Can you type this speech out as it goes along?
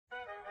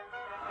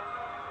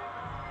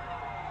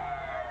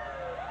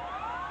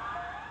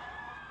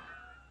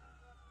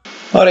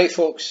Alright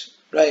folks,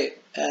 right,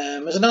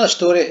 there's another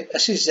story.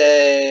 This is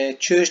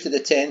Tuesday the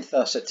 10th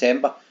of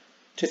September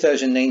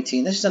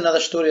 2019. This is another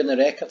story on the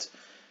record.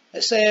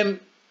 It's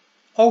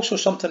also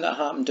something that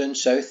happened down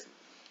south,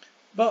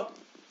 but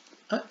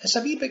it's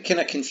a wee bit kind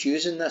of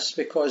confusing, this,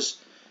 because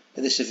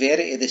of the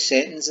severity of the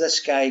sentence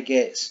this guy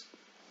gets.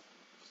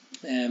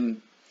 Now,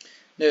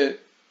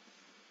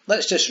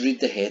 let's just read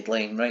the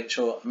headline, right?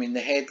 So, I mean,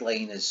 the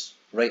headline is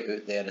right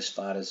out there as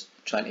far as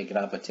trying to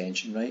grab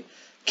attention, right?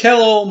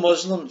 Kill all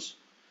Muslims.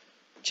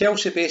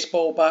 Chelsea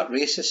baseball bat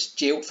racist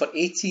jailed for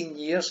 18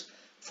 years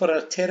for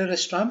a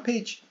terrorist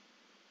rampage.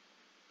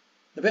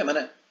 Now wait a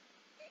minute,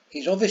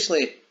 he's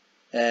obviously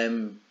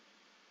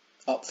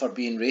up for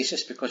being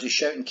racist because he's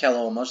shouting kill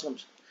all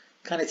Muslims.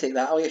 Can't take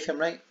that away from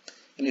him, right?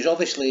 And he's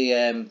obviously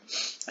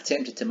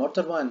attempted to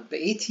murder one, but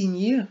 18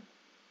 years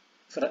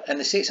and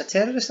they say it's a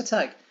terrorist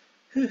attack.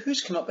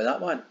 Who's come up with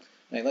that one?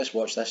 Right, let's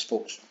watch this,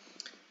 folks.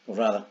 Or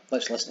rather,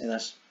 let's listen to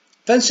this.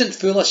 Vincent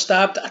Fuller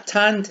stabbed a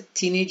tanned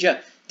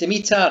teenager,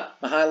 Dimitar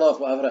Mihaylov,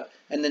 whatever,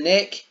 in the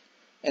neck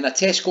in a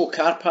Tesco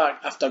car park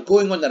after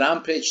going on the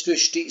rampage through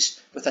streets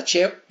with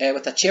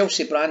a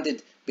Chelsea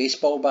branded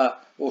baseball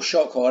bat. Oh,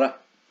 shock horror.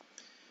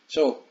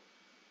 So,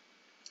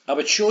 I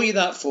would show you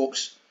that,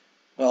 folks.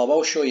 Well, I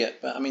will show you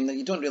it, but I mean,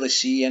 you don't really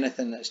see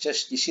anything. It's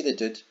just, you see the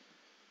dude.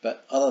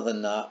 But other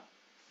than that,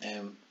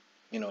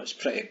 you know, it's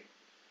pretty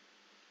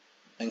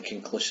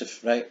inconclusive,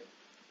 right?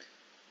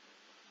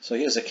 So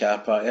here's the car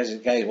park. There's a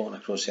guy walking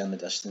across here in the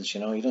distance.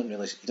 You know, you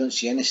don't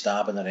see any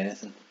stabbing or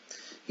anything.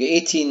 You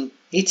get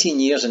 18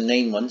 years and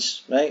 9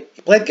 months, right?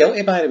 He pled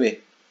guilty, by the way.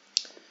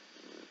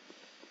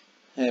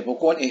 We'll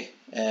go on to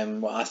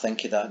what I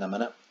think of that in a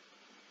minute.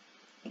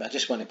 But I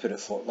just want to put it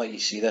forward, let you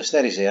see this.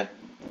 There he's there.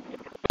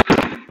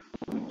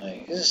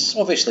 Right, it's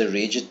obviously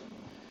raging.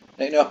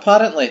 Right, now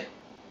apparently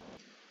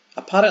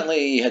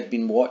he had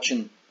been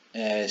watching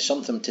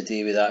something to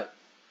do with that.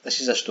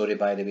 This is a story,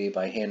 by the way,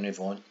 by Henry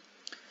Vaughan.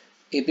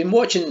 He'd been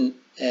watching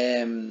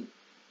some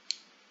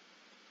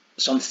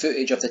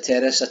footage of the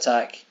terrorist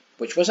attack,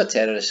 which was a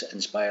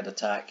terrorist-inspired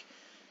attack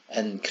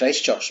in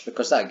Christchurch,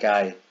 because that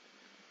guy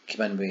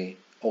came in with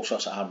all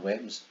sorts of armed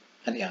weapons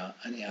into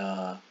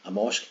a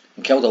mosque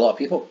and killed a lot of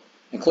people,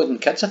 including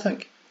kids, I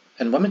think,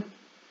 and women.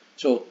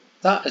 So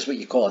that is what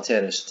you call a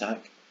terrorist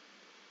attack,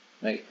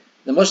 right?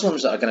 The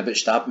Muslims that are going about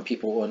stabbing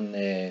people on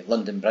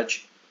London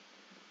Bridge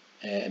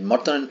and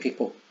murdering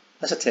people,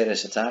 that's a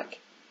terrorist attack,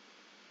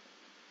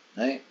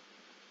 right?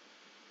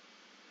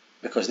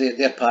 Because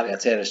they're part of a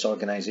terrorist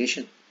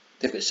organisation.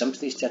 They've got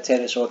sympathies to a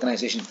terrorist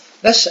organisation.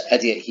 This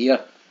idiot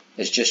here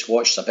has just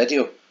watched a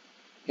video,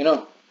 you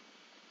know,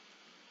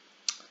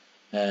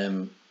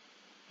 and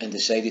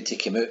decided to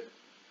come out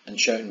and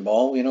shout and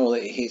bawl, you know,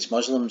 that he hates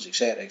Muslims,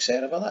 etc.,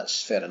 etc. Well,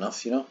 that's fair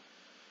enough, you know.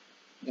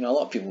 You know, a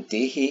lot of people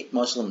do hate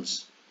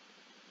Muslims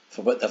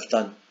for what they've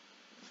done.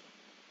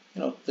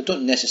 You know, they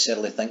don't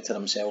necessarily think to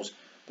themselves,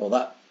 well,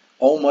 that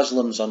all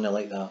Muslims aren't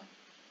like that.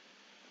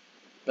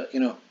 But, you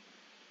know,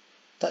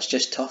 that's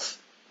just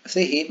tough. If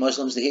they hate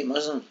Muslims, they hate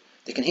Muslims.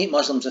 They can hate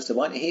Muslims if they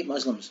want to hate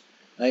Muslims,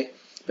 right?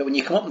 But when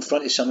you come up in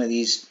front of some of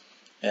these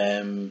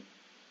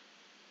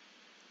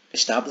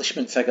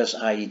establishment figures,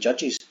 i.e.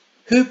 judges,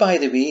 who, by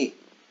the way,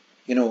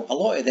 you know, a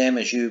lot of them,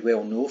 as you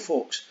well know,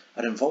 folks,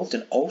 are involved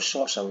in all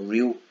sorts of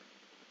real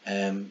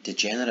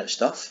degenerate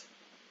stuff,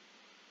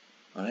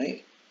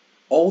 alright?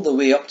 All the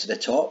way up to the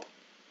top,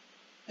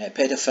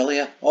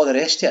 pedophilia, all the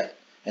rest of it.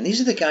 And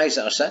these are the guys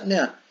that are sitting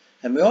there.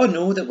 And we all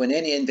know that when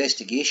any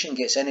investigation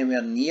gets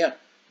anywhere near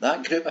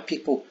that group of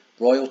people,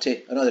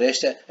 royalty and all the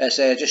rest of it, it's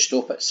just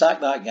stop it,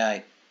 sack that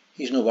guy,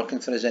 he's not working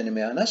for us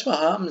anymore. And that's what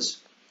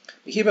happens.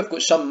 But here we've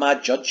got some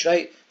mad judge,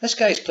 right? This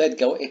guy's pled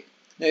guilty.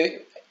 Now,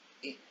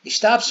 he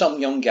stabbed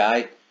some young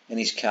guy in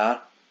his car.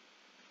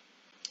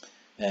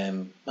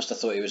 Must have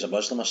thought he was a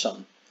Muslim or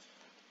something.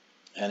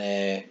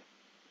 And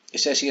he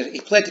says here,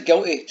 he pled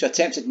guilty to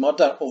attempted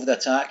murder over the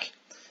attack,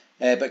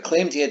 but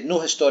claimed he had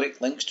no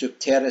historic links to a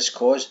terrorist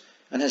cause,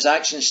 and his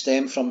actions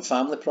stem from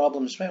family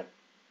problems. Well,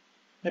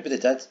 maybe they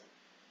did,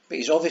 but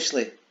he's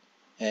obviously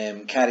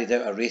carried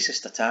out a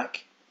racist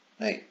attack,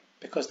 right?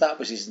 Because that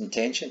was his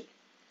intention.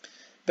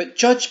 But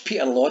Judge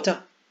Peter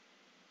Lauder,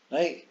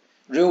 right,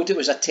 ruled it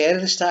was a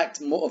terrorist act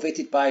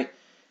motivated by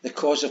the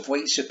cause of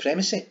white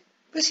supremacy.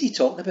 What's he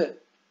talking about?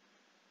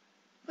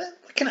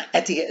 What kind of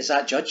idiot is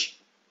that judge?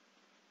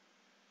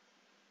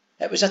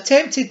 It was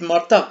attempted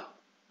murder,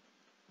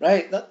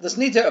 right? There's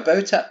no doubt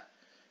about it,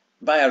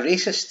 by a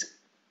racist.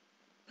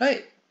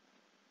 Right,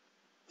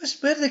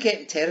 where are they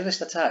getting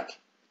terrorist attack?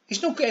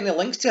 He's not got any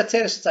links to a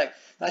terrorist attack.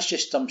 That's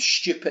just some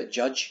stupid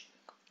judge,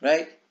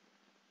 right?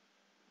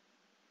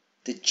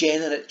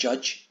 Degenerate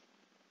judge.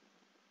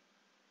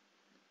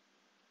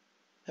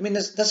 I mean,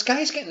 there's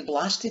guys getting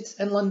blasted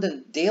in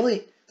London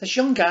daily. There's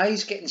young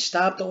guys getting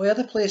stabbed all over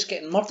the place,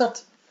 getting murdered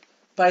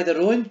by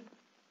their own.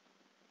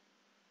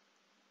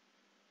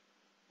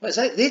 What is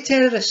that? They're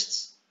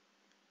terrorists.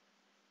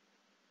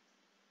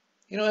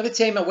 You know, every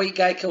time a white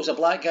guy kills a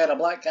black guy or a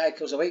black guy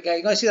kills a white guy,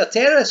 you're going to say they're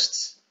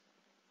terrorists.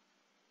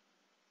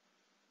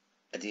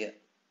 Idiot.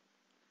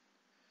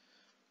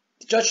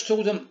 The judge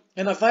told him,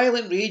 in a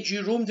violent rage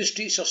you roamed the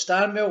streets of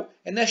Starmill,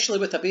 initially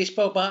with a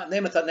baseball bat and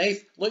then with a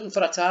knife, looking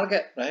for a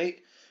target, right?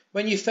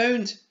 When you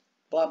found,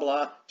 blah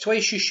blah,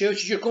 twice you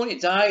shouted you're going to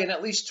die, and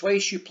at least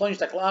twice you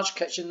plunged a large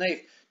kitchen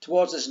knife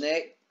towards his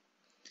neck.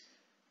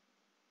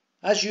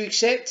 As you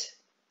accept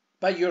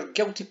by your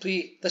guilty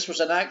plea, this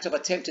was an act of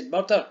attempted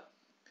murder,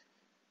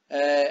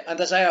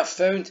 and as I have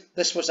found,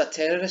 this was a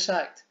terrorist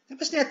act. It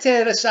wasn't a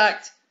terrorist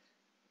act,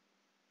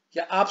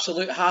 you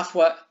absolute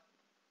half-wit.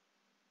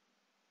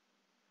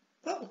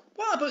 Well,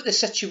 what about the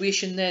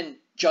situation then,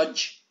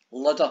 Judge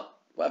Ludder,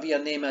 whatever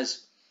your name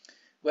is,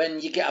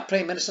 when you get a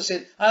Prime Minister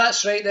saying,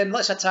 that's right then,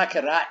 let's attack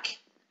Iraq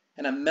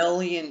and 1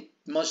 million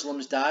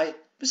Muslims die.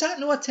 Was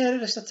that not a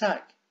terrorist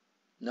attack?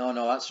 No,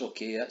 that's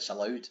okay, that's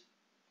allowed.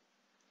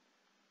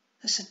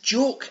 It's a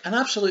joke, an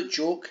absolute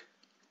joke.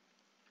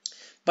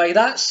 By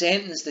that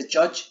sentence, the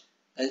judge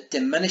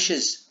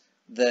diminishes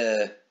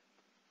the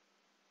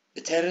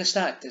terrorist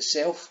act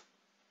itself.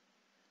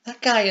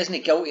 That guy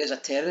isn't guilty as a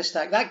terrorist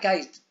act. That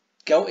guy's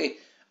guilty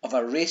of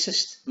a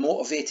racist,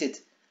 motivated,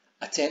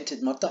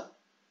 attempted murder.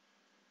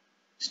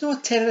 It's not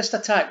a terrorist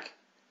attack,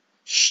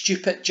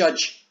 stupid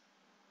judge.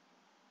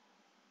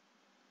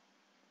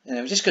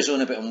 Anyway, just goes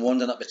on about him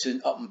wandering up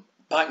and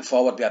back and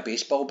forward with a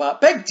baseball bat.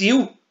 Big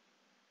deal,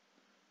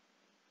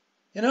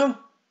 you know.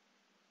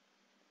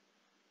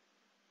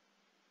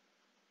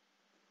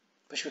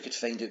 Wish we could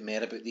find out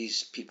more about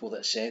these people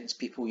that sentence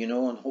people, you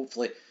know, and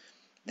hopefully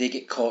they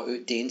get caught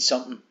out doing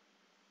something.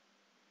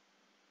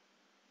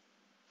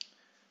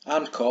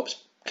 Armed cops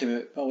came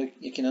out. Well,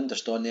 you can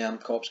understand the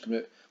armed cops came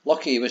out.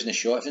 Lucky he wasn't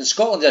shot. If in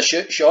Scotland they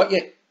shot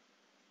you,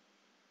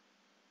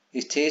 he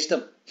tased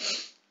him,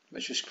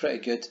 which was pretty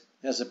good.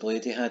 There's the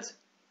blade he had.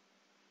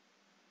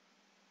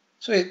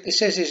 So he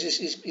says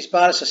his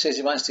barrister says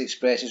he wants to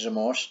express his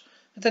remorse.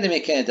 It didn't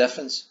make any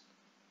difference.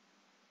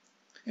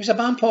 He was a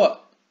bampot.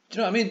 Do you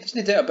know what I mean? There's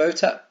no doubt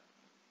about it.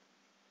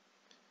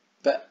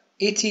 But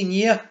 18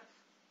 year?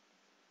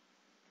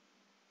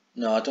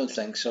 No, I don't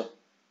think so.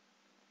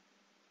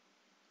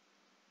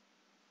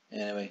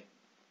 Anyway,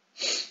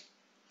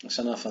 that's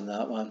enough on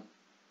that one.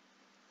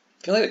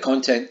 If you like the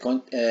content,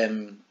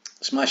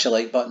 smash the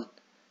like button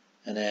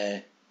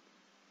and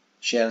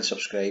share and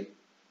subscribe.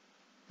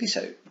 Peace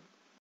out.